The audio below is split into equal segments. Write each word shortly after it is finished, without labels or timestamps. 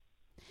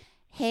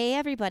Hey,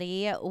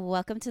 everybody.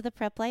 Welcome to the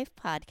Prep Life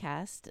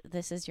Podcast.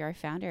 This is your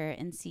founder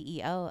and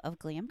CEO of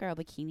Glam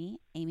Bikini,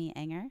 Amy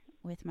Enger,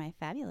 with my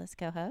fabulous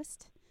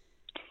co-host.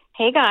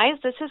 Hey, guys.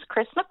 This is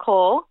Chris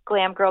Nicole,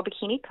 Glam Girl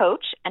Bikini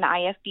Coach and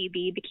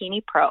IFBB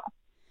Bikini Pro.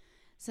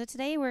 So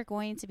today we're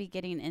going to be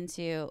getting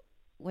into,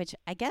 which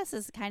I guess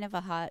is kind of a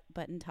hot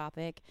button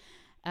topic.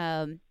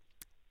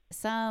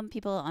 Some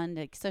people on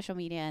like social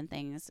media and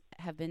things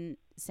have been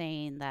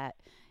saying that,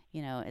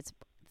 it's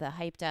the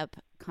hyped up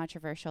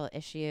controversial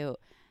issue,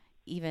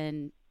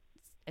 even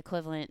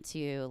equivalent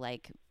to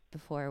like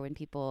before when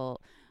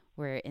people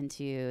were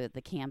into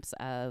the camps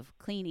of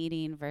clean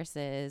eating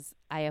versus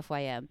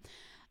IFYM.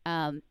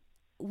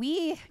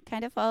 We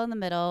kind of fall in the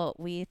middle.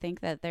 We think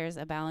that there's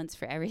a balance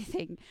for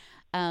everything.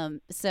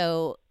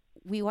 So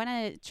we want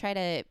to try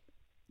to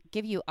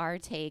give you our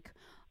take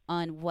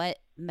on what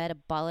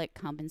metabolic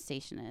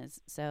compensation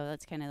is. So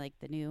that's kind of like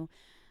the new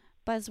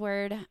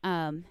buzzword,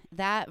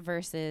 that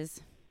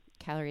versus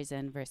calories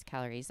in versus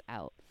calories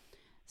out.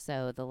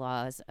 So the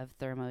laws of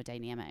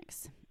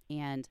thermodynamics.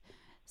 And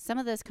some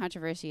of this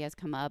controversy has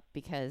come up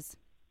because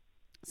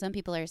some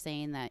people are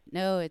saying that,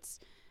 no, it's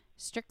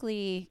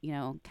strictly,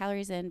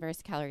 calories in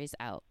versus calories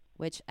out,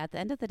 which at the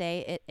end of the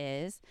day, it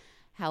is.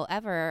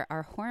 However,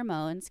 our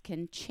hormones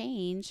can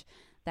change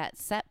that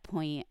set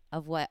point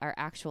of what our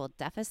actual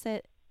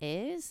deficit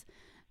is.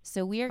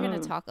 So we are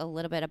going to talk a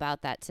little bit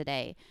about that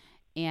today.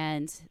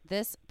 And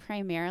this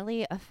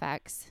primarily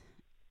affects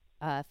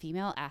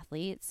female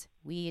athletes.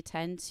 We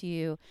tend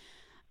to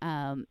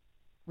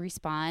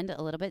respond a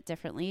little bit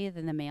differently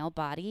than the male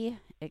body,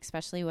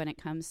 especially when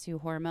it comes to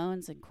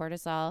hormones and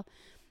cortisol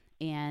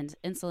and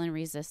insulin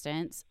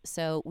resistance.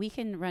 So we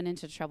can run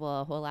into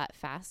trouble a whole lot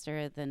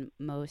faster than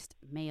most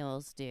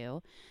males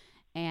do.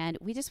 And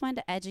we just wanted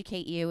to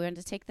educate you. We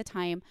wanted to take the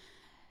time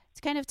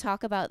to kind of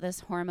talk about this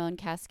hormone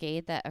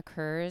cascade that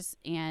occurs,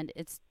 and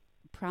it's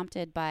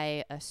prompted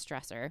by a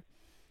stressor.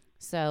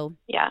 So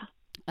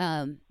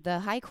the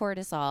high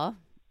cortisol,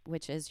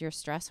 which is your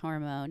stress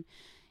hormone,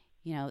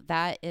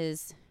 that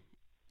is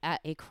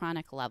at a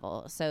chronic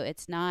level. So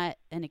it's not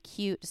an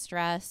acute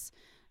stress,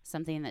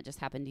 something that just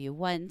happened to you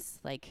once,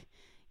 like,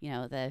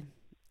 the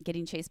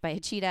getting chased by a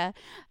cheetah.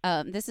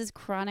 This is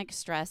chronic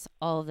stress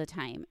all the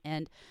time.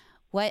 And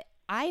what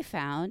I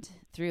found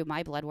through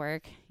my blood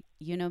work,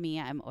 you know me,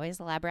 I'm always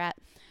a lab rat.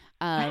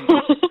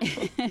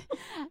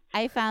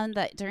 I found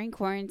that during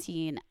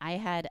quarantine, I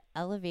had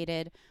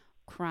elevated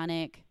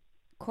chronic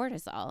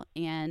cortisol,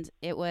 and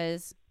it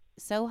was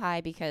so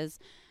high because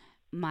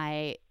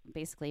my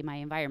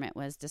environment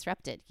was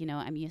disrupted.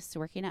 I'm used to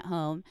working at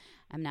home.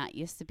 I'm not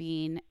used to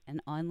being an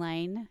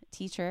online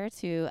teacher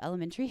to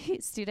elementary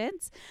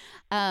students.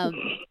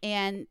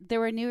 And there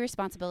were new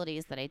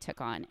responsibilities that I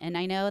took on. And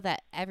I know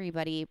that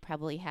everybody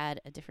probably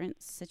had a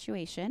different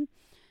situation.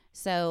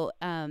 So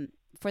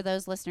for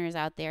those listeners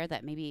out there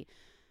that maybe,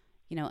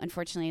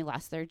 unfortunately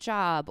lost their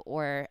job,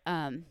 or,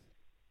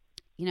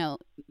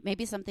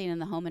 maybe something in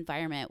the home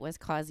environment was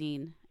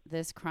causing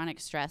this chronic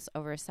stress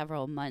over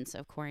several months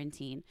of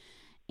quarantine.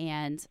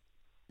 And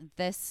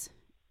this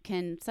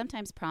can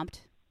sometimes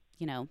prompt,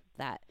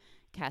 that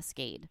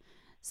cascade.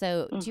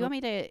 So do you want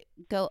me to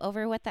go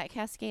over what that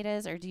cascade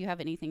is, or do you have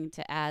anything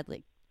to add,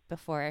 like,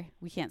 before?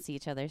 We can't see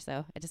each other,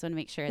 so I just want to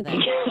make sure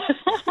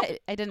that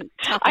I didn't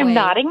talk away. I'm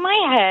nodding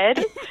my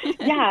head.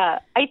 Yeah.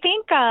 I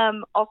think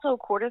also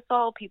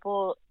cortisol,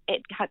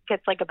 it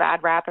gets like a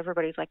bad rap.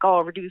 Everybody's like,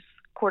 oh, reduce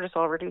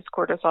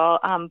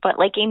cortisol. But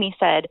like Amy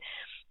said,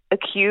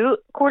 acute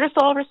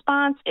cortisol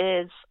response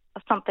is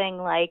something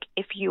like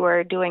if you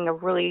are doing a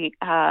really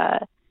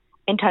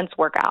intense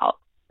workout.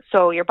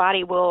 So your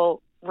body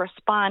will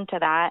respond to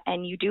that,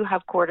 and you do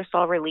have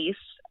cortisol release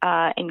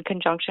in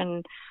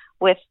conjunction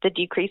with the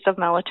decrease of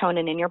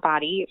melatonin in your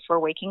body for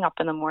waking up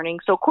in the morning.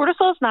 So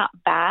cortisol is not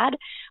bad,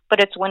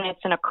 but it's when it's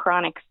in a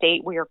chronic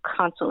state where you're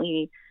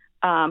constantly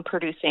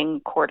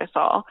producing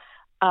cortisol.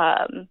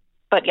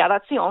 But yeah,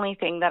 that's the only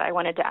thing that I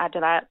wanted to add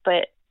to that.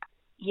 But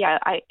yeah,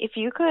 if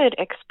you could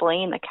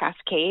explain the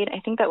cascade,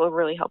 I think that would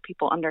really help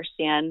people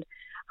understand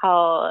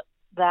how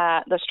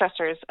the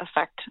stressors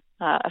affect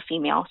a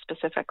female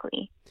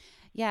specifically.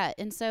 Yeah,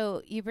 and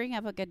so you bring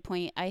up a good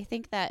point. I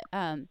think that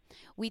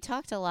we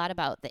talked a lot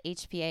about the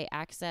HPA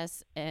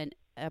axis in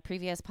a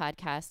previous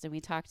podcast, and we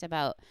talked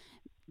about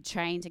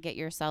trying to get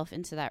yourself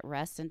into that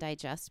rest and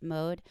digest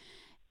mode.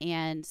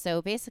 And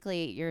so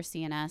basically your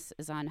CNS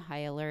is on high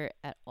alert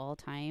at all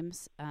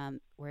times,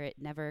 where it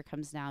never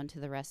comes down to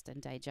the rest and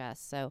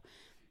digest. So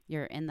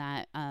you're in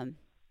that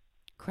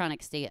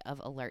chronic state of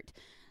alert.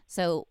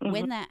 So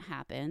when that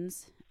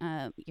happens,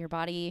 your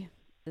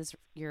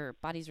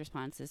body's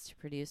response is to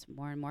produce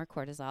more and more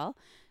cortisol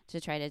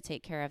to try to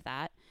take care of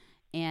that.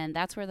 And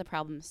that's where the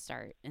problems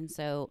start. And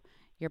so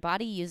your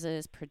body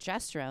uses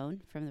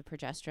progesterone from the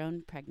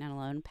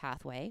progesterone-pregnenolone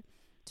pathway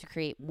to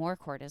create more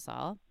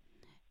cortisol.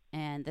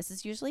 And this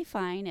is usually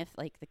fine if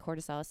like the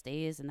cortisol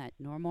stays in that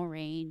normal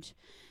range,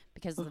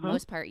 because for the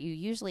most part, you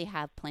usually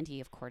have plenty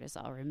of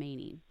cortisol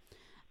remaining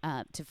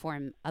to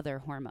form other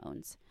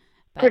hormones.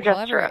 But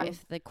however, Progesterone.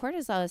 if the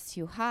cortisol is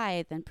too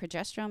high, then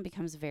progesterone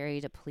becomes very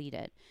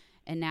depleted.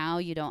 And now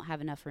you don't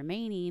have enough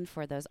remaining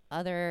for those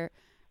other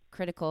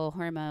critical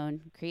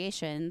hormone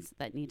creations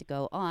that need to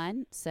go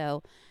on.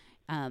 So,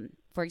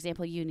 for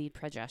example, you need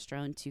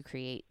progesterone to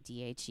create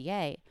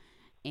DHEA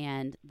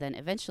and then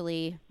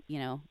eventually,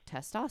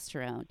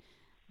 testosterone.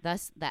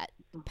 Thus, that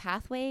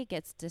pathway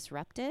gets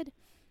disrupted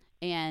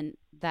and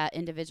that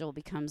individual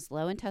becomes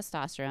low in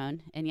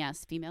testosterone. And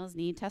yes, females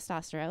need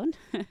testosterone.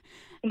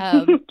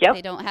 Yep.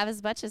 They don't have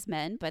as much as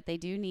men, but they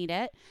do need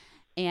it.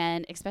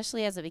 And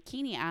especially as a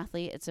bikini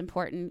athlete, it's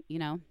important,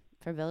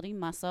 for building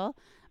muscle,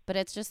 but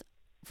it's just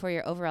for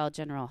your overall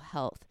general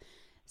health.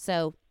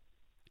 So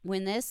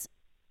when this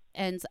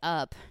ends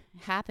up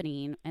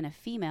happening in a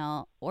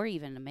female or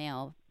even a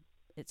male,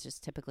 it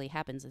just typically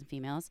happens in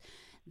females,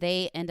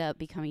 they end up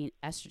becoming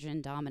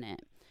estrogen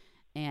dominant.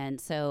 And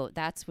so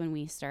that's when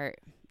we start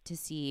to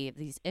see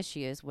these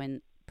issues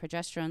when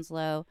progesterone's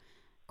low,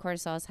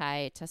 cortisol is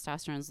high,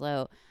 testosterone's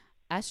low.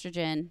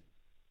 Estrogen,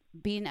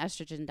 being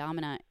estrogen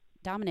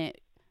dominant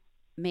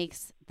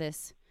makes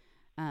this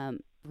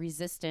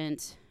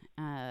resistant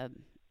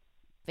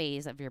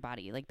phase of your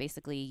body. Like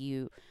basically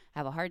you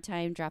have a hard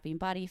time dropping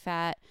body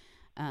fat.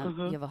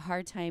 You have a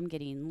hard time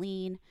getting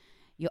lean.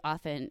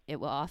 It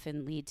will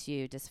often lead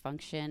to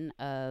dysfunction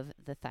of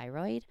the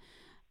thyroid.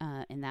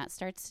 And that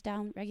starts to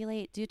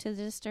downregulate due to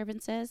the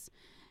disturbances.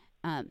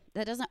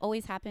 That doesn't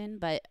always happen,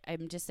 but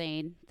I'm just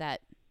saying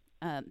that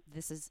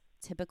this is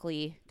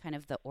typically kind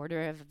of the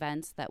order of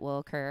events that will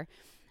occur.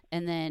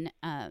 And then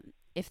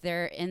if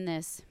they're in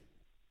this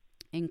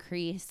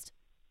increased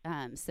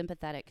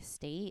sympathetic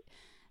state,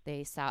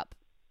 they stop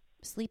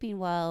sleeping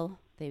well,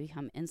 they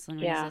become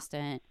insulin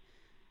resistant,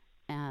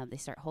 they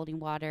start holding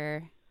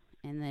water,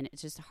 and then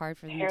it's just hard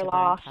for them Hair to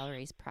loss. burn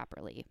calories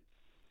properly.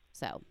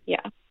 So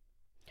Yeah.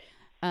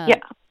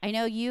 I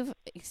know you've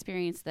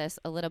experienced this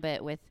a little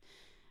bit with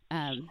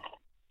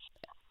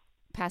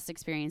past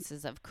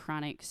experiences of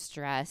chronic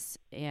stress,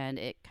 and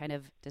it kind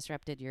of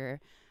disrupted your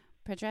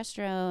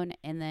progesterone.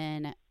 And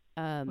then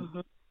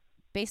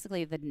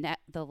basically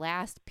the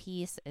last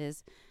piece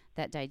is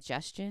that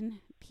digestion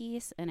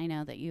piece. And I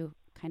know that you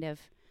kind of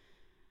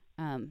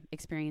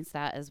experienced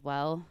that as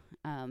well.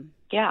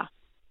 Yeah.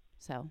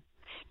 So.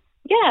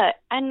 Yeah.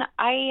 And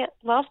I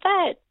love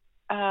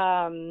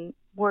that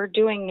we're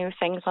doing new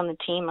things on the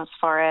team as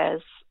far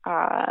as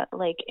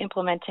like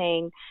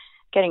implementing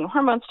getting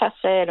hormones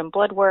tested and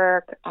blood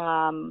work.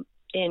 We've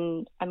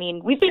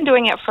been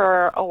doing it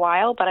for a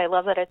while, but I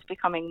love that it's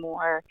becoming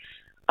more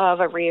of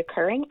a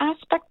reoccurring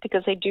aspect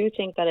because I do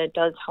think that it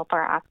does help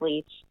our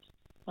athletes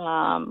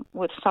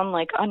with some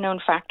like unknown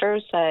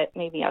factors that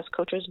maybe as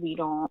coaches we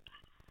don't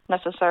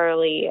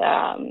necessarily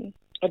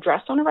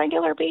address on a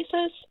regular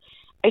basis.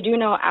 I do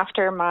know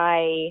after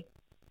my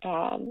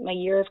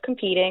year of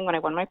competing, when I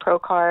won my pro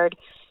card,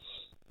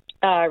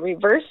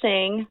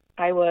 reversing,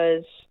 I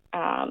was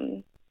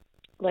I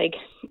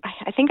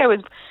think I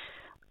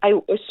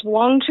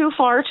swung too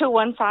far to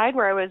one side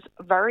where I was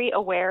very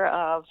aware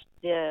of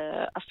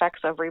the effects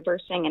of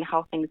reversing and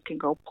how things can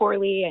go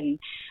poorly. And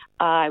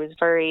I was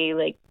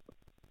very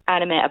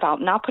adamant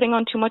about not putting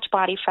on too much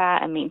body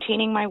fat and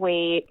maintaining my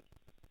weight.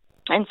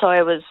 And so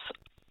I was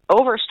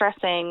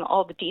overstressing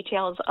all the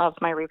details of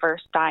my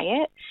reverse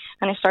diet,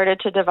 and I started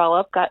to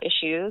develop gut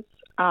issues.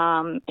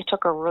 It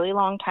took a really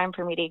long time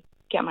for me to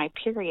get my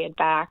period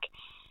back.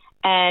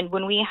 And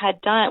when we had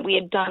done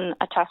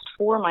a test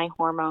for my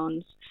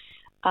hormones,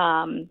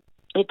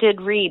 it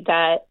did read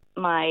that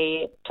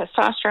my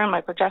testosterone,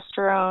 my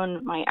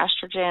progesterone, my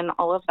estrogen,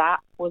 all of that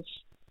was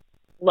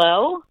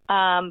low.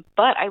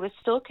 But I was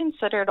still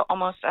considered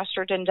almost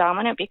estrogen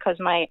dominant because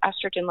my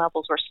estrogen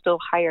levels were still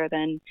higher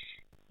than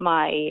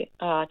my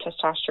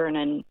testosterone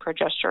and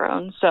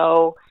progesterone.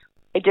 So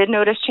I did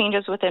notice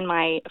changes within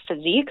my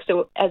physique.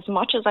 So as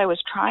much as I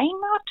was trying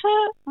not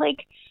to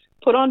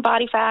put on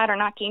body fat or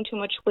not gain too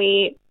much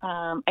weight,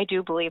 I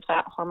do believe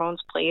that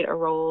hormones played a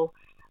role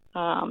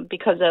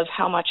because of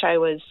how much I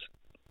was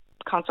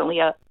constantly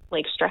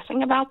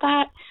stressing about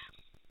that.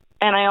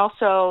 And I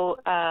also,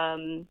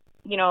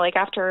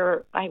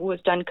 after I was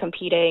done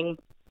competing,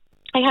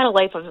 I had a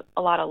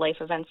lot of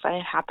life events that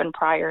had happened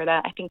prior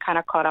that I think kind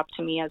of caught up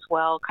to me as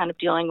well, kind of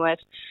dealing with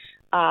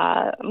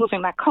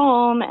moving back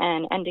home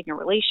and ending a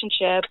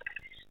relationship.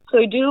 So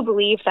I do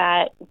believe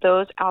that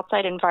those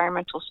outside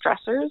environmental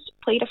stressors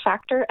played a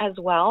factor as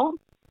well.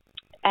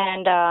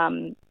 And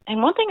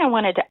one thing I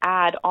wanted to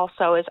add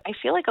also is I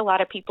feel like a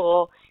lot of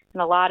people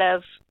and a lot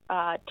of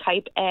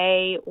type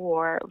A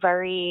or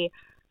very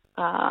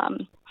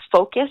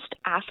focused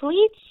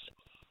athletes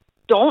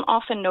don't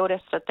often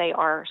notice that they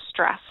are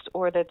stressed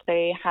or that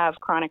they have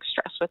chronic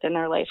stress within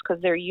their life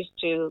because they're used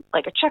to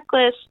a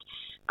checklist,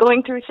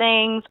 going through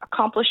things,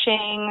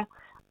 accomplishing.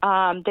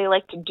 They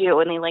like to do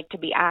and they like to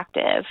be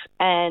active.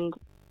 And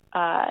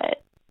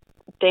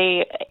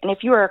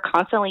if you are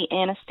constantly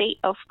in a state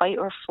of fight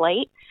or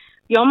flight,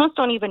 you almost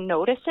don't even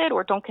notice it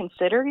or don't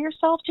consider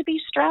yourself to be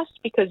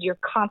stressed because you're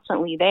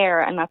constantly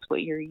there and that's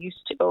what you're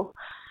used to.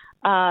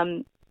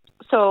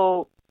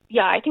 So,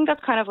 yeah, I think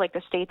that's kind of like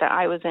the state that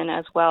I was in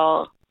as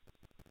well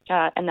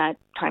in that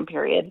time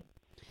period.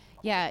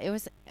 Yeah, it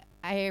was.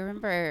 I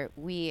remember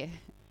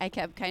I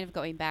kept kind of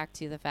going back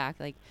to the fact,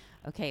 like,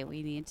 okay,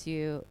 we need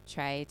to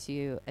try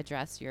to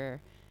address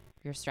your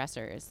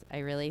stressors. I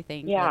really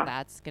think that Yeah.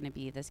 that's going to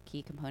be this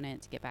key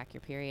component to get back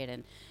your period.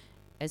 And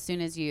as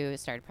soon as you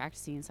started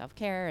practicing self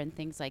care and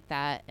things like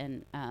that,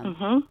 and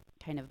Mhm.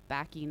 kind of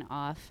backing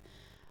off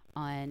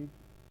on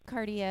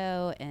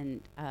cardio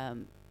and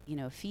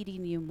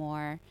feeding you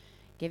more,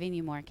 giving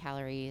you more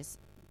calories,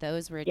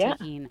 those were Yeah.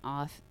 taking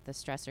off the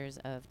stressors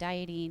of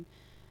dieting,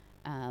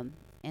 um,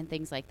 and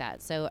things like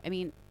that. So I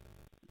mean,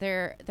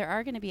 there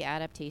are going to be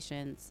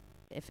adaptations.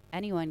 If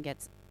anyone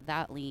gets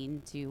that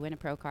lean to win a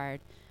pro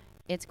card,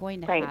 it's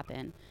going to Right.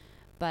 happen.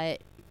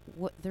 But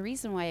the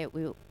reason why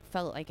we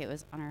felt like it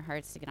was on our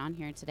hearts to get on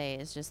here today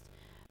is just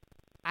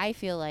I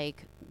feel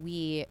like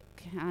we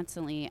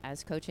constantly,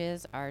 as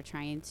coaches, are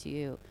trying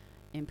to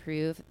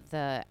improve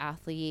the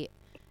athlete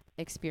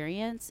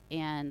experience,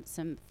 and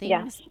some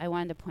Yes. things I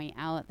wanted to point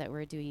out that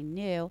we're doing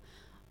new.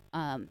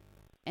 Um,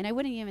 and I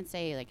wouldn't even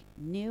say like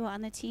new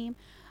on the team.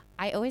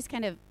 I always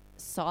kind of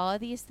saw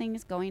these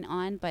things going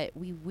on, but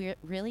we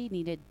really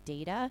needed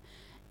data,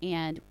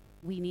 and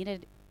we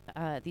needed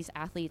these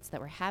athletes that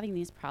were having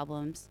these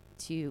problems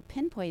to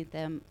pinpoint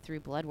them through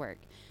blood work.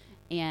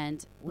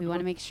 And we want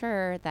to Mhm. make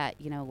sure that,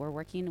 we're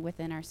working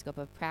within our scope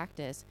of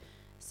practice.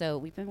 So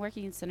we've been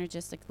working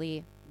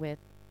synergistically with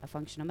a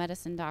functional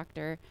medicine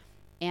doctor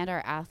and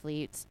our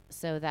athletes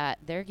so that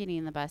they're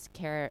getting the best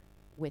care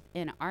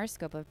within our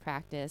scope of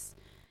practice.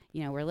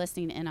 We're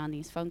listening in on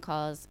these phone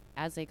calls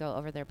as they go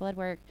over their blood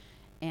work,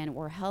 and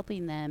we're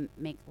helping them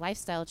make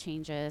lifestyle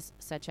changes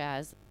such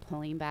as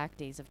pulling back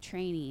days of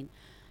training,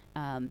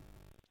 um,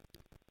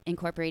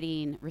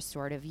 incorporating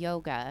restorative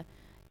yoga,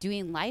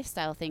 doing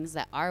lifestyle things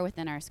that are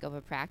within our scope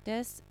of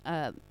practice.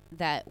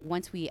 That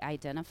once we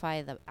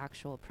identify the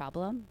actual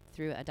problem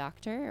through a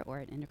doctor or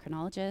an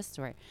endocrinologist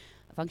or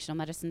a functional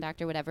medicine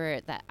doctor,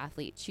 whatever that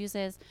athlete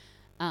chooses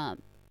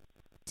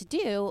to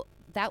do,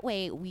 that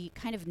way we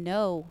kind of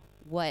know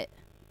what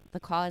the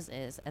cause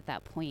is at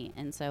that point.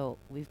 And so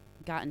we've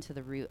gotten to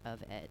the root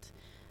of it.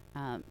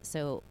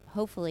 So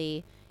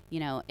hopefully,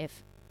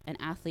 if an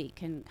athlete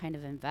can kind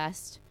of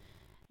invest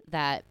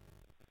that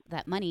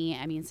money,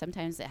 I mean,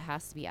 sometimes it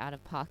has to be out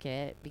of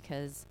pocket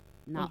because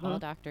not all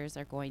Mhm. doctors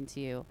are going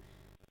to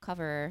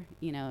cover,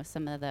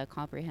 some of the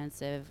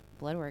comprehensive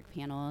blood work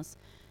panels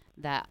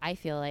that I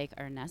feel like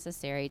are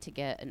necessary to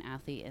get an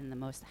athlete in the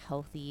most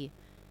healthy,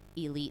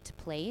 elite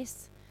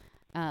place.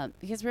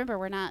 Because remember,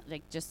 we're not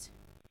like just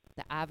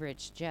the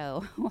average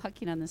Joe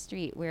walking on the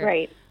street.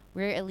 Right.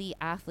 We're elite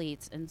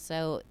athletes, and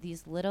so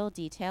these little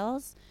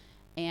details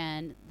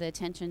and the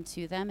attention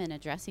to them and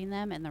addressing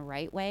them in the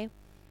right way,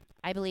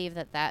 I believe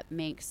that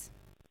makes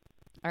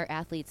our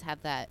athletes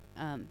have that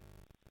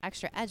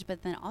extra edge,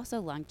 but then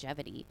also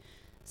longevity.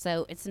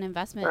 So it's an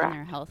investment in their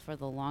Correct. health for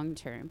the long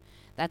term.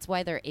 That's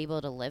why they're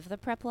able to live the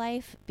prep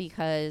life,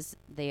 because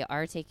they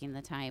are taking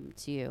the time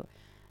to,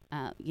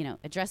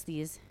 address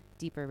these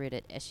deeper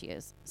rooted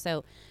issues.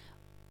 So,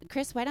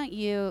 Chris, why don't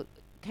you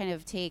kind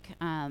of take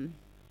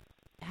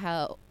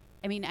how,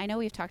 I mean, I know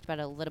we've talked about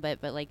it a little bit,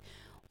 but like,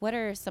 what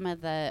are some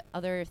of the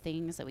other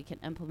things that we can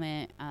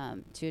implement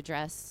to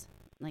address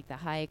like the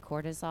high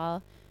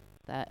cortisol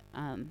that,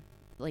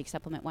 like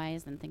supplement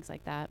wise and things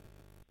like that?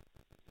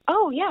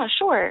 Oh, yeah,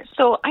 sure.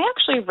 So I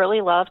actually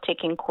really love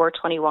taking Core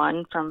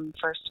 21 from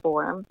First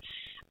Form.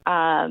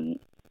 Um,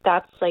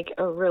 that's like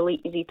a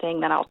really easy thing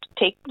that I'll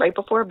take right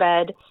before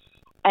bed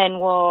and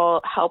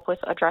will help with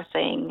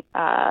addressing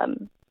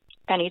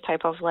any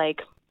type of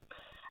like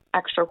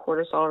extra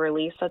cortisol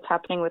release that's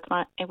happening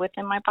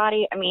within my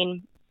body. I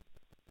mean,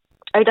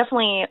 I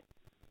definitely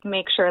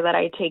make sure that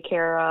I take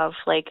care of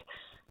like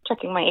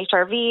checking my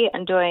HRV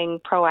and doing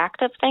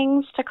proactive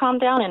things to calm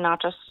down and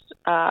not just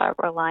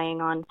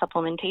relying on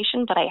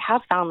supplementation. But I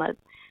have found that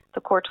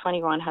the Core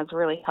 21 has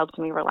really helped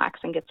me relax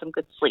and get some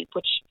good sleep,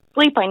 which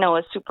sleep I know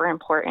is super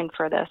important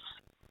for this,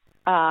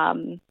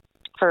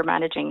 for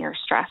managing your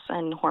stress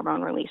and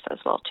hormone release as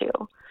well too.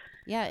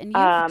 Yeah, and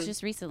you've Um,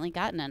 just recently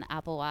gotten an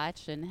Apple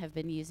Watch and have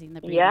been using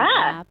the breathing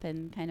yeah, app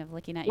and kind of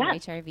looking at your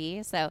yes,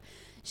 HRV. So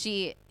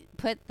she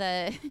put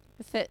the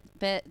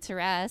Fitbit to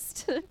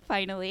rest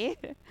finally.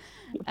 Do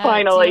you want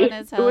finally, to it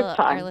was tell our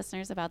time.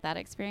 listeners about that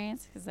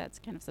experience? Because that's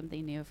kind of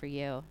something new for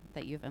you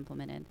that you've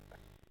implemented.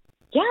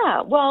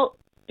 Yeah, well,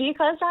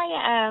 because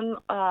I am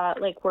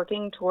like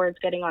working towards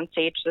getting on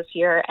stage this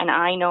year, and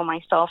I know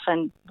myself,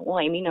 and well,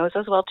 Amy knows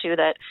as well too,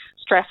 that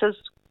stress is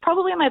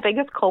probably my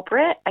biggest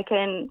culprit. I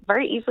can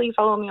very easily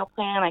follow a meal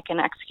plan, I can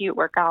execute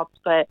workouts,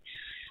 but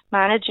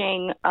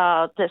managing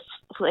this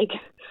like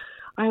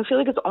I feel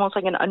like it's almost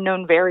like an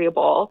unknown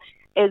variable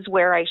is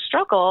where I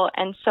struggle,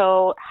 and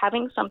so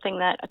having something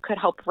that could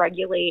help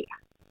regulate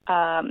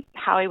how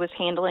I was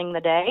handling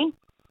the day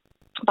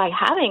by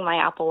having my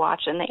Apple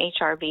Watch and the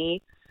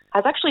HRV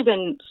has actually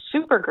been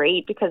super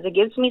great because it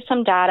gives me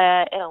some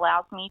data. It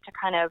allows me to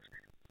kind of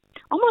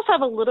almost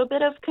have a little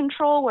bit of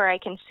control where I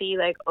can see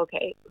like,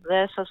 okay,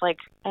 this is like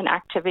an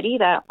activity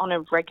that on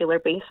a regular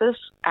basis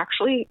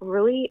actually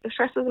really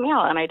stresses me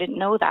out. And I didn't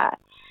know that.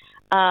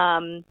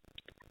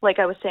 Like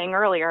I was saying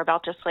earlier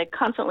about just like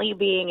constantly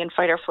being in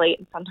fight or flight,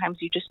 and sometimes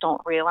you just don't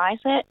realize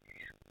it.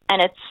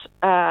 And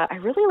I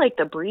really like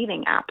the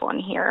breathing app on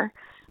here.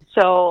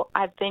 So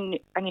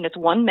it's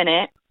 1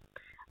 minute,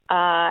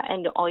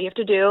 and all you have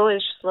to do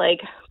is just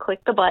like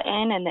click the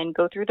button and then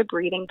go through the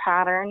breathing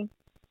pattern.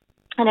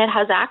 And it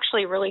has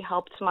actually really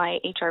helped my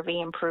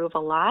HRV improve a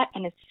lot.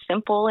 And it's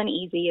simple and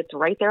easy. It's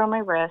right there on my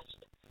wrist.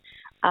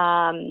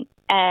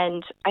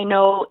 And I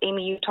know,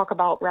 Amy, you talk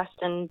about rest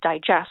and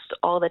digest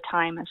all the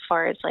time as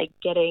far as like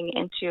getting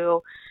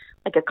into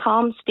like a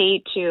calm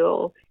state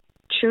to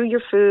chew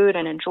your food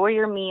and enjoy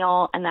your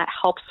meal. And that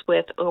helps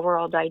with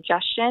overall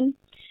digestion.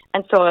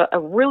 And so a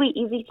really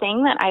easy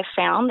thing that I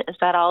found is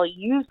that I'll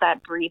use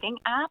that breathing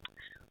app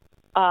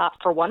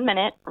for 1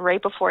 minute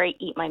right before I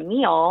eat my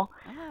meal.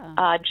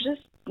 Oh.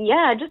 Just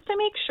to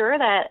make sure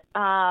that,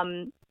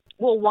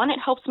 well, one, it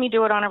helps me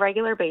do it on a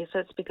regular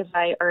basis because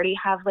I already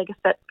have like a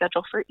set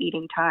schedule for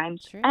eating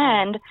times, Sure.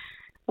 and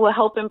will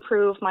help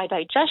improve my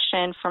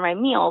digestion for my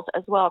meals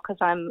as well because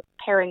I'm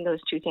pairing those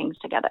two things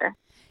together.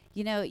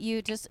 You know,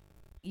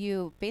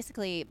 you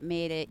basically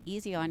made it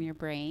easy on your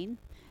brain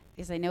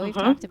because I know we've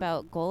Mm-hmm. talked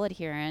about goal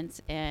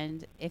adherence,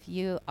 and if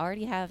you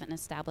already have an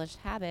established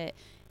habit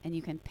and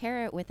you can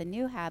pair it with a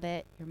new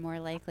habit, you're more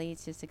likely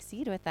to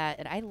succeed with that.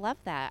 And I love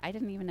that. I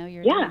didn't even know you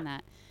were Yeah. doing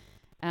that.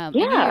 I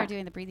knew you were Yeah.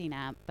 doing the breathing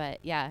app, but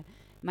yeah,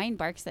 mine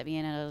barks at me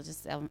and it'll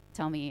just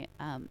tell me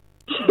a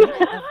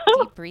minute of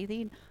deep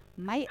breathing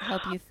might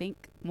help you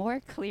think more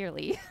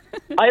clearly.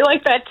 I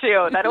like that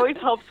too. That always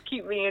helps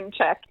keep me in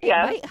check. It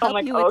Yes. might I'm help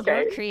like, you with your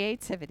okay.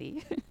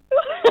 creativity. Too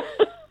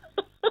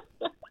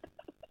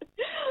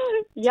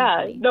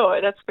Yeah. funny. No,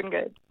 that's been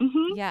good.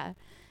 Hmm. Yeah.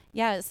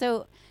 Yeah.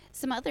 So,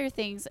 some other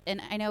things,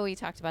 and I know we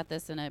talked about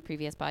this in a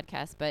previous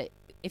podcast, but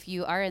if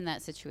you are in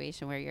that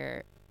situation where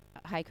you're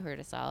high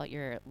cortisol,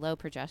 you're low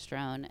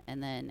progesterone,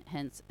 and then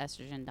hence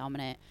estrogen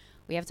dominant,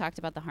 we have talked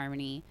about the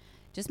harmony.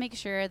 Just make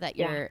sure that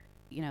Yeah.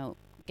 you're,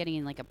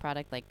 getting like a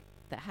product like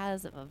that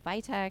has a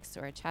Vitex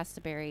or a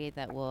Chastaberry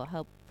that will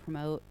help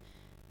promote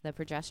the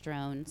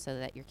progesterone so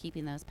that you're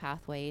keeping those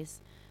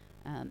pathways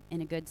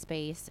in a good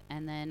space.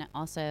 And then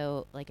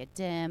also like a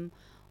DIM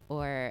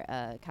or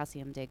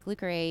calcium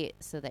diglucarate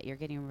so that you're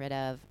getting rid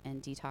of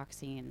and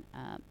detoxing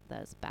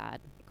those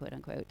bad, quote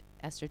unquote,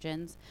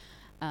 estrogens.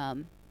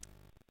 Um,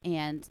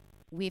 and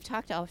we've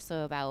talked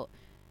also about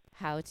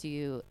how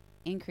to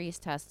increase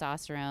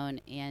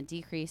testosterone and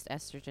decrease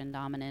estrogen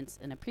dominance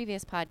in a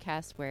previous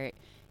podcast where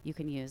you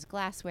can use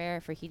glassware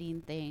for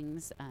heating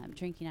things,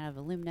 drinking out of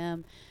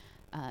aluminum,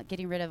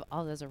 getting rid of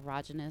all those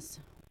erogenous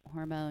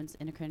hormones,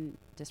 endocrine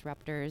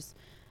disruptors,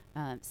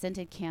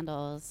 scented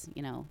candles,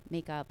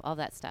 makeup, all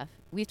that stuff.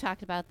 We've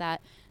talked about that,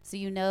 so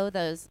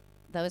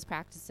those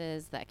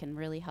practices that can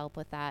really help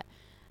with that.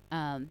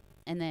 And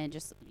then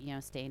just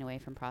staying away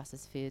from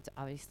processed foods,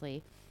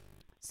 obviously.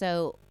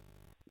 So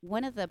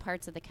one of the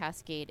parts of the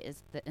cascade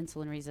is the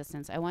insulin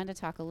resistance. I wanted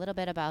to talk a little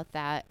bit about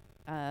that.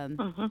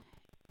 Hmm.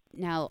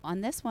 Now,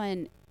 on this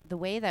one, the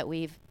way that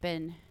we've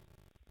been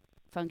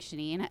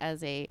functioning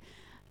as a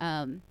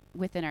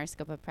within our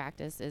scope of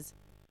practice is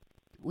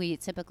we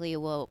typically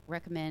will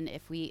recommend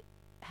if we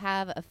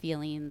have a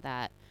feeling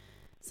that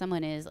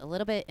someone is a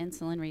little bit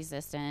insulin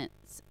resistant,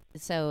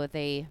 so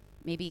they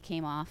maybe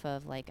came off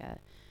of like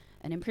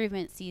an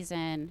improvement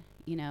season,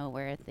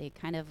 where they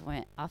kind of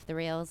went off the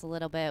rails a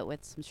little bit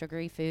with some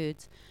sugary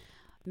foods.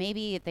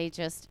 Maybe they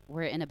just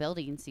were in a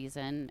building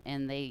season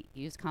and they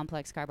use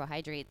complex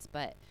carbohydrates,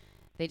 but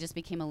they just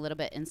became a little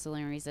bit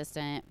insulin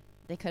resistant.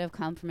 They could have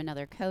come from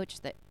another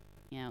coach that,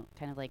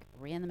 kind of like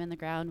ran them in the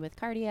ground with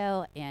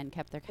cardio and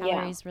kept their Yeah.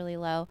 calories really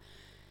low.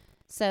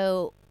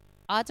 So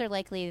odds are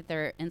likely that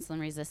they're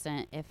insulin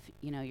resistant if,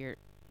 you're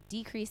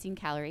decreasing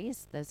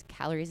calories, those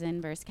calories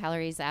in versus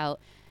calories out.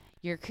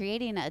 You're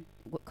creating a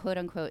quote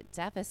unquote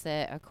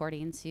deficit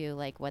according to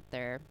like what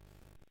their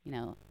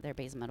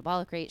basal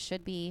metabolic rate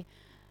should be,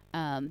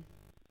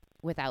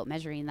 without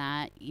measuring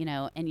that,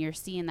 and you're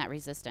seeing that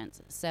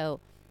resistance. So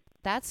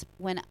that's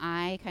when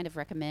I kind of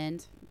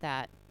recommend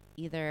that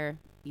either,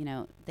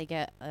 they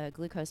get a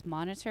glucose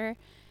monitor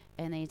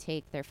and they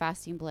take their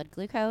fasting blood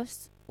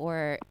glucose,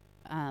 or,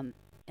 and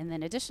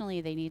then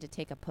additionally, they need to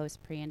take a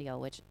postprandial,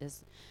 which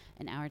is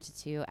an hour to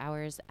 2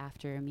 hours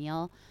after a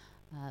meal,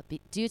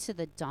 due to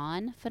the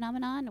dawn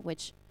phenomenon,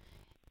 which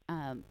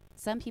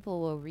some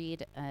people will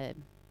read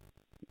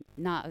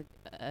not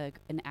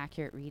an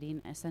accurate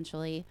reading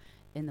essentially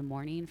in the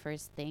morning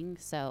first thing.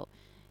 So,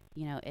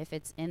 if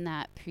it's in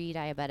that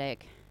pre-diabetic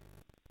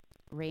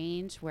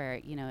range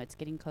where, it's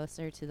getting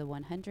closer to the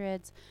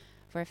 100s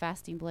for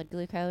fasting blood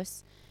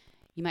glucose,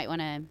 you might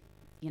want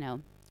to,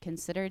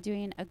 consider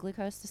doing a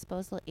glucose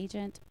disposal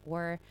agent,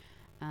 or,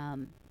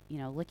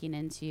 looking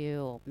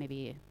into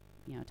maybe,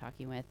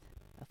 talking with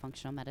a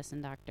functional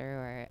medicine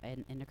doctor or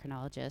an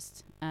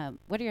endocrinologist.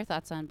 What are your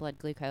thoughts on blood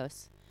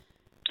glucose?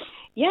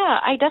 Yeah,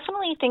 I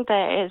definitely think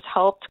that it has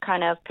helped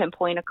kind of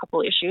pinpoint a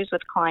couple issues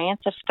with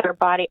clients. If their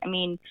body, I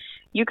mean,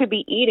 you could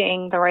be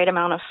eating the right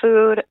amount of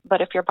food,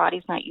 but if your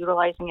body's not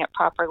utilizing it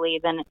properly,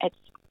 then it's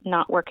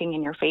not working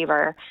in your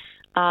favor.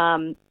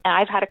 And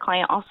I've had a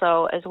client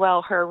also as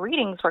well, her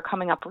readings were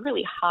coming up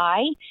really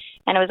high,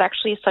 and it was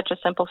actually such a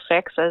simple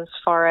fix as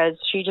far as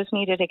she just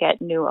needed to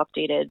get new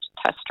updated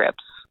test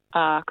strips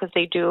because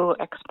they do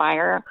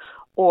expire,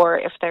 or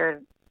if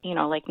they're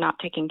like not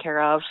taken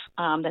care of,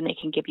 then they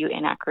can give you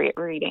inaccurate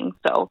readings.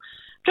 So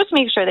just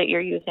make sure that you're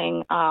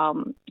using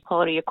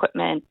quality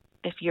equipment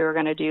if you're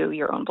going to do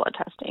your own blood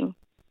testing.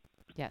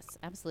 Yes,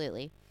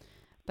 absolutely.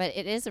 But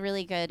it is a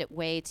really good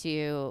way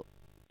to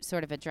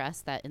sort of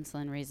address that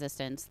insulin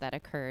resistance that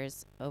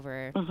occurs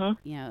over, Hmm.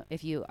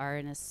 if you are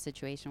in a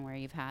situation where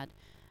you've had,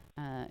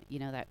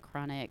 that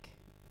chronic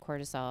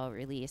cortisol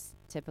release.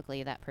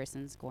 Typically, that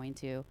person's going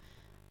to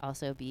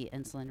also be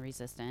insulin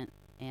resistant.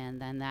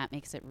 And then that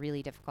makes it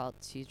really difficult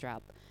to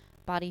drop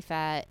body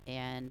fat,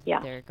 and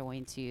Yes. they're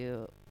going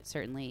to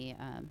certainly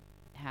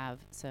have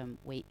some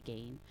weight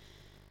gain.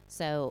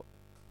 So,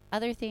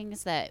 other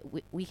things that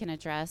we can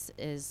address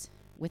is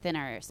within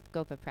our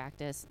scope of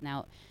practice.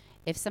 Now,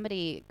 if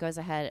somebody goes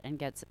ahead and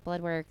gets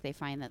blood work, they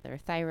find that their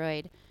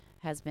thyroid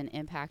has been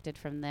impacted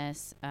from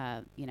this.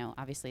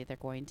 Obviously, they're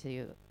going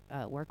to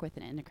work with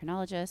an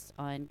endocrinologist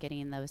on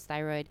getting those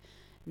thyroid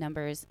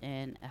numbers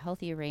in a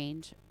healthy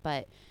range.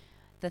 But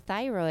the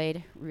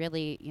thyroid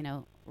really,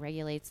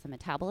 regulates the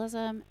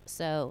metabolism.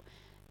 So,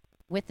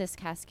 with this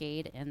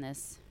cascade and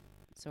this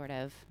sort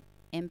of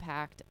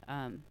impact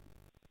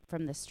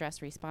from the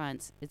stress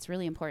response, it's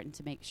really important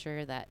to make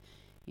sure that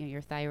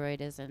your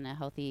thyroid is in a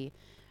healthy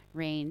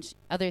range.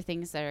 Other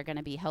things that are going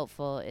to be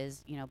helpful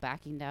is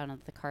backing down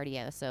on the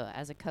cardio. So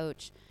as a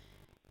coach,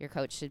 your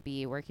coach should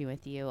be working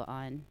with you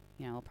on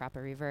a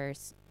proper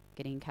reverse,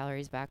 getting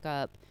calories back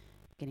up,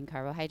 getting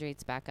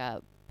carbohydrates back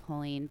up,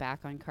 pulling back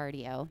on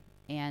cardio.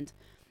 And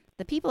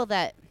the people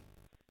that,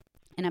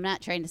 and I'm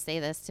not trying to say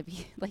this to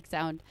be like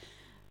sound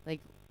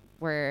like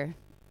we're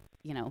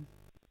you know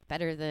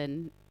better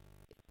than,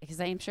 because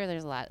I'm sure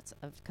there's lots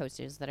of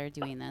coaches that are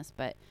doing this,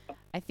 but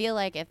I feel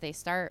like if they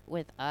start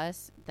with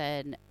us,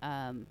 then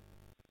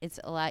it's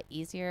a lot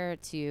easier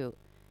to,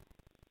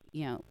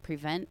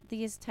 prevent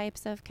these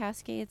types of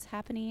cascades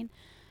happening,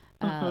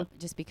 Hmm.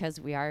 just because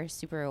we are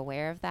super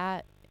aware of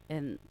that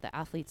in the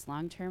athlete's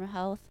long term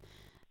health.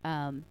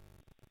 Um,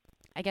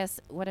 I guess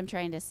what I'm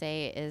trying to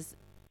say is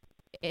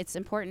it's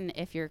important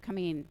if you're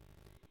coming,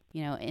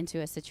 into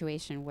a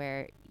situation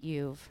where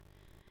you've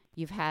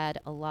had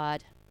a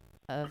lot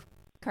of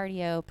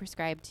cardio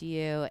prescribed to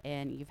you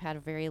and you've had a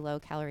very low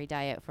calorie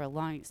diet for a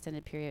long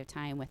extended period of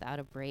time without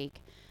a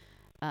break.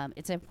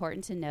 It's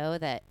important to know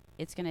that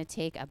it's going to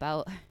take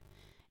about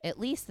at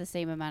least the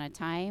same amount of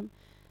time.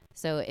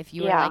 So if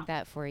you were Yeah. like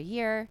that for a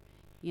year,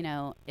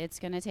 it's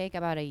going to take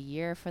about a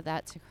year for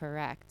that to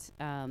correct,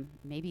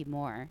 maybe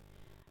more.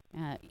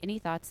 Any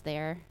thoughts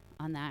there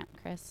on that,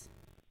 Chris?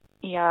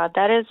 Yeah,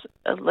 that is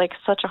like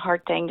such a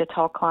hard thing to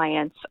tell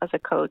clients as a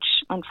coach,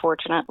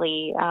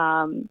 unfortunately,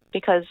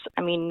 because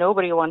I mean,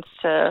 nobody wants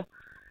to,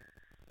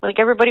 like,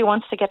 everybody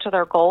wants to get to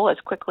their goal as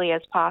quickly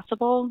as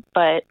possible,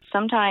 but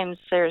sometimes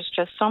there's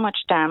just so much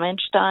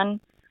damage done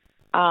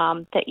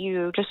that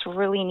you just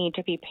really need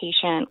to be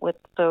patient with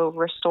the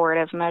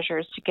restorative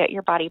measures to get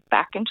your body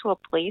back into a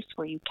place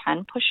where you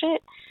can push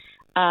it.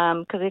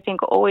 Because I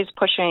think always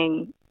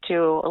pushing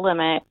to a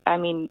limit, I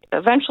mean,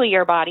 eventually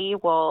your body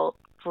will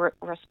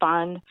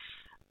respond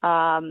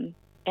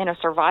in a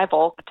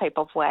survival type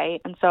of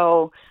way. And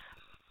so,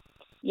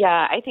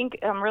 yeah, I think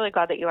I'm really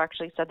glad that you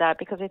actually said that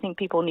because I think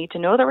people need to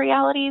know the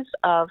realities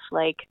of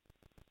like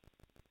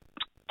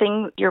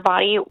your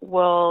body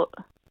will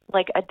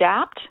like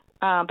adapt,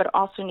 but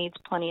also needs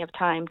plenty of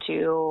time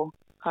to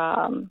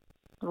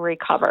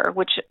recover,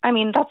 which I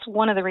mean, that's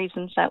one of the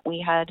reasons that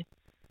we had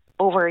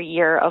over a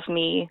year of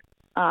me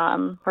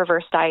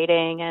reverse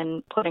dieting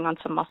and putting on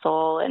some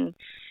muscle and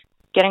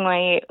getting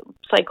my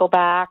cycle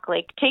back,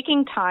 like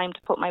taking time to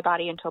put my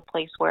body into a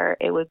place where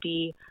it would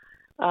be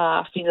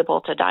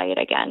feasible to diet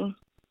again.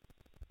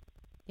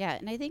 Yeah,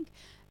 and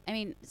I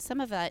mean,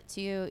 some of that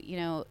too,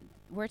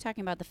 we're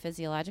talking about the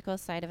physiological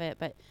side of it,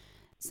 but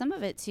some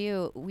of it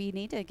too, we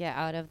need to get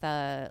out of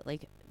the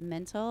like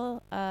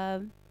mental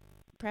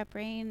prep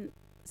brain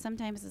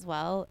sometimes as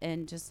well,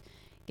 and just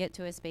get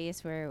to a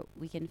space where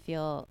we can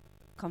feel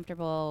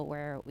comfortable,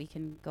 where we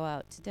can go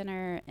out to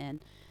dinner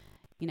and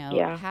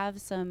Yeah.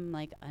 have some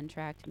like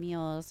untracked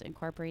meals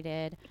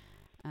incorporated,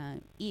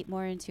 eat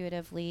more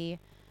intuitively,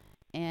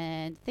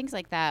 and things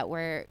like that,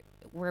 where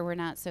we're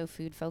not so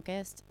food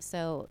focused.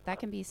 So that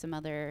can be some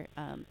other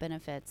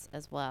benefits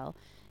as well.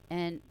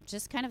 And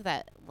just kind of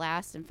that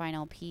last and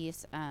final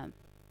piece,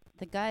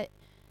 the gut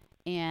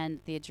and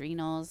the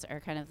adrenals are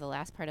kind of the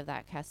last part of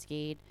that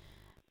cascade.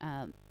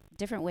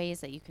 Different ways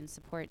that you can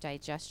support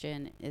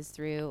digestion is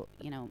through,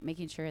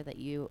 making sure that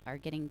you are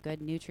getting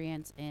good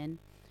nutrients in,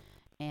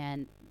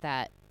 and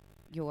that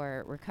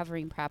you're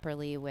recovering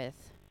properly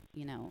with,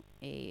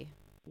 a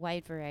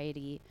wide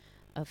variety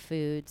of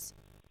foods,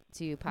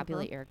 to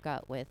populate your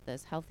gut with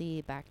those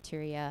healthy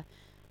bacteria,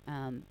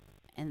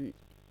 and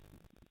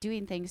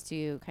doing things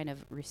to kind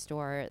of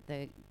restore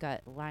the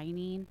gut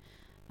lining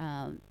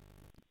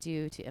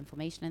due to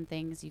inflammation and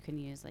things. You can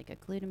use like a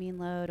glutamine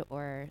load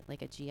or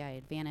like a GI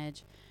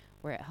Advantage,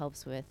 where it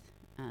helps with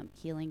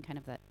healing kind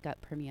of that gut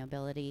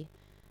permeability.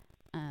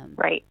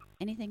 Right.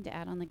 Anything to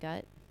add on the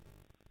gut?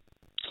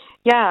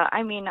 Yeah,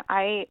 I mean,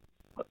 I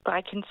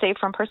can say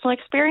from personal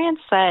experience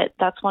that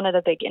that's one of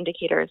the big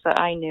indicators that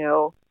I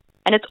knew.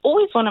 And it's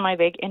always one of my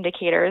big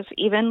indicators,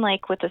 even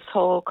like with this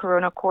whole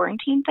corona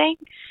quarantine thing,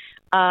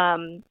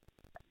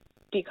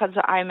 because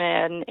I'm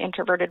an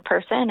introverted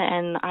person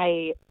and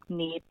I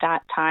need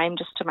that time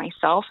just to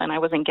myself. And I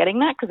wasn't getting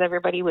that because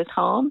everybody was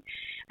home.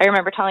 I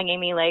remember telling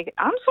Amy, like,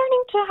 I'm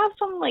starting to have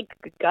some like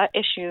gut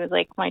issues,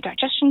 like my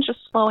digestion's just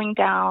slowing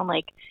down,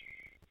 like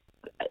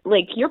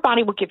your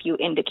body will give you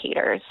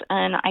indicators.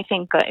 And I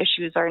think gut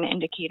issues are an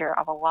indicator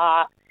of a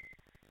lot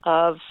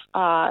of,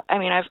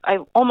 I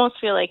almost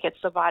feel like it's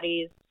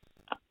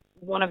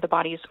one of the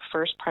body's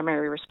first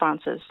primary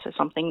responses to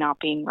something not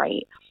being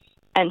right.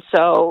 And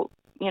so,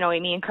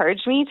 Amy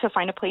encouraged me to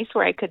find a place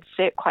where I could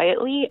sit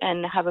quietly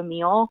and have a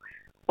meal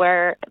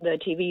where the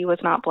TV was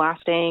not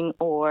blasting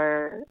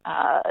or,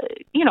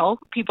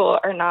 people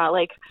are not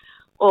like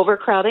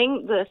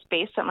overcrowding the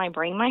space that my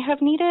brain might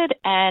have needed.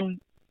 And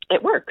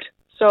it worked.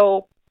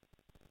 So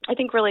I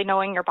think really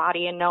knowing your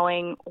body and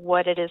knowing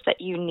what it is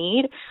that you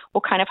need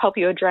will kind of help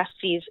you address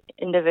these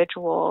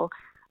individual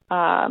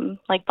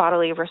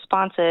bodily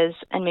responses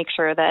and make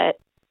sure that,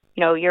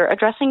 you're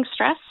addressing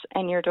stress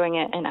and you're doing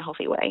it in a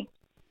healthy way.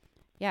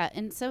 Yeah.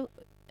 And so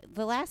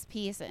the last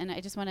piece, and I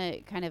just want to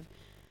kind of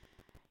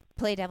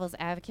play devil's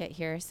advocate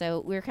here.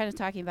 So we were kind of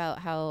talking about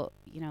how,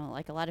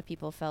 like a lot of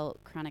people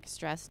felt chronic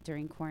stress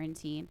during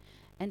quarantine,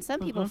 and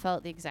some people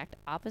felt the exact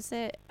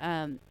opposite.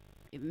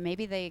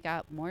 Maybe they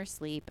got more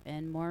sleep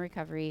and more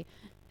recovery,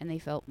 and they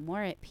felt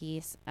more at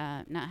peace,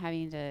 not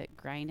having to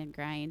grind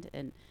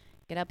and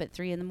get up at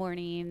 3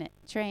 a.m,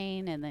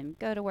 train, and then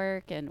go to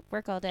work and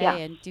work all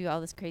day and do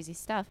all this crazy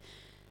stuff.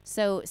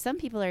 So some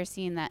people are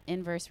seeing that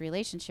inverse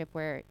relationship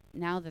where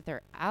now that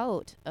they're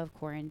out of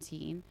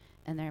quarantine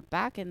and they're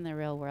back in the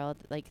real world,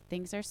 like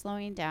things are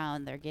slowing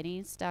down, they're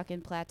getting stuck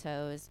in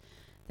plateaus.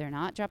 They're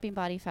not dropping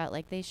body fat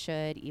like they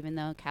should, even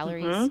though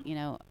calories,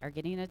 are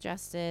getting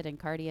adjusted and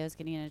cardio is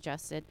getting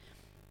adjusted.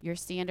 Your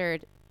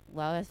standard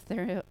law of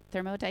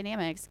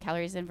thermodynamics,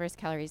 calories in versus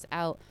calories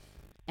out,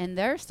 and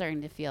they're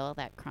starting to feel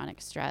that chronic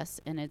stress,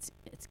 and it's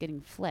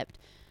getting flipped.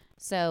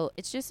 So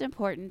it's just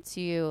important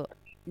to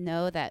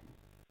know that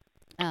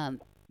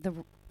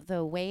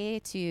the way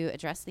to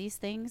address these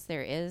things,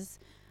 there is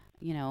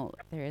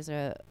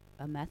a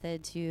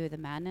method to the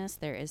madness.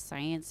 There is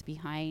science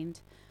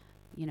behind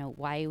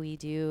why we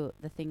do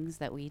the things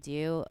that we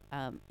do,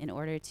 in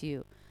order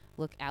to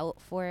look out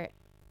for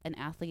an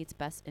athlete's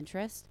best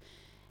interest.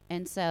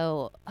 And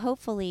so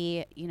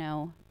hopefully,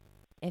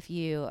 if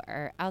you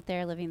are out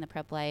there living the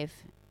prep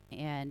life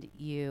and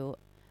you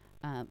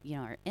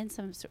are in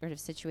some sort of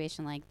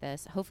situation like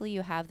this, hopefully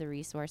you have the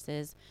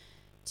resources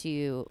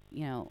to,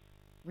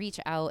 reach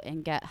out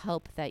and get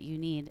help that you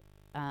need,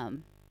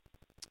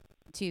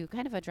 to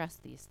kind of address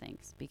these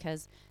things,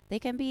 because they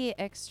can be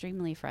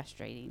extremely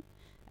frustrating.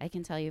 I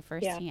can tell you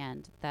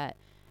firsthand that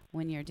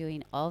when you're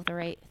doing all of the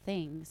right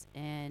things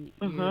and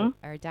you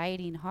are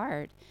dieting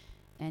hard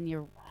and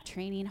you're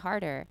training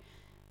harder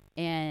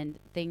and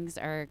things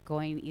are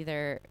going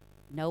either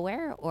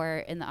nowhere or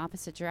in the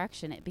opposite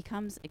direction, it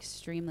becomes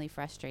extremely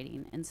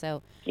frustrating. And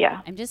so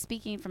I'm just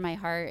speaking from my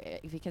heart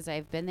because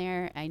I've been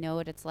there. I know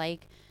what it's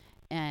like,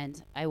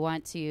 and I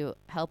want to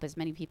help as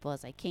many people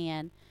as I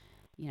can,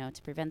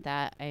 to prevent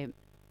that.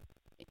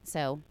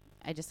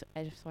 I just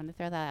wanted to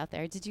throw that out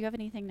there. Did you have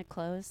anything to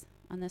close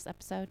on this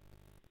episode?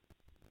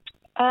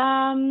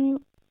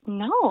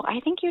 No,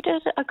 I think you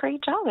did a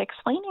great job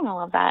explaining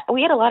all of that.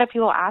 We had a lot of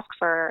people ask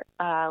for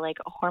like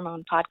a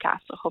hormone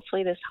podcast, so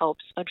hopefully this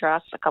helps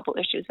address a couple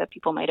issues that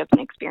people might have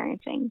been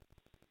experiencing.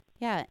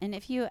 Yeah, and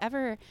if you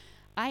ever,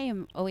 I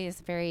am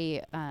always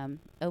very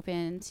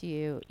open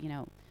to,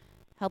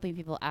 helping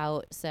people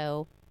out.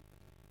 So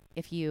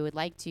if you would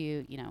like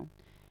to,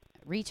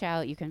 reach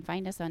out, you can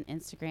find us on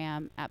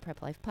Instagram at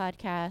Prep Life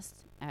Podcast,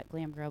 at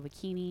Glam Girl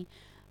Bikini.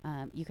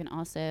 You can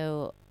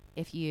also,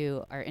 if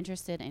you are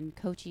interested in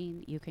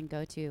coaching, you can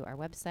go to our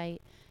website,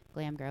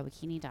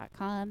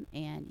 glamgirlbikini.com,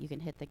 and you can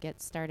hit the Get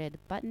Started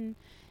button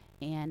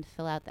and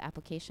fill out the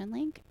application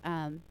link.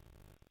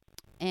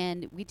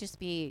 And we'd just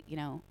be,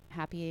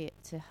 happy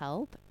to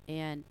help.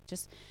 And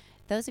just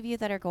those of you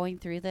that are going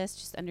through this,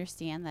 just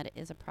understand that it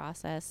is a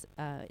process.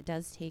 It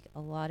does take a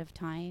lot of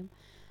time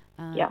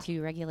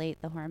to regulate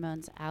the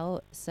hormones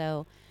out.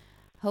 So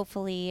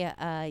hopefully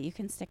you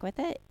can stick with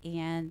it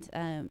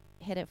and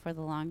hit it for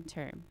the long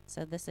term.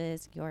 So this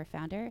is your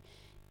founder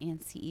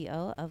and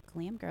CEO of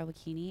Glam Girl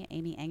Bikini,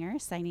 Amy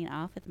Enger, signing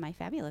off with my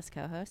fabulous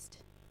co-host.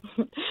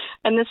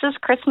 And this is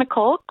Chris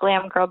Nicole,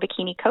 Glam Girl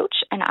Bikini Coach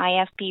and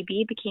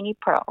IFBB Bikini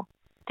Pro.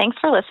 Thanks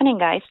for listening,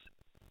 guys.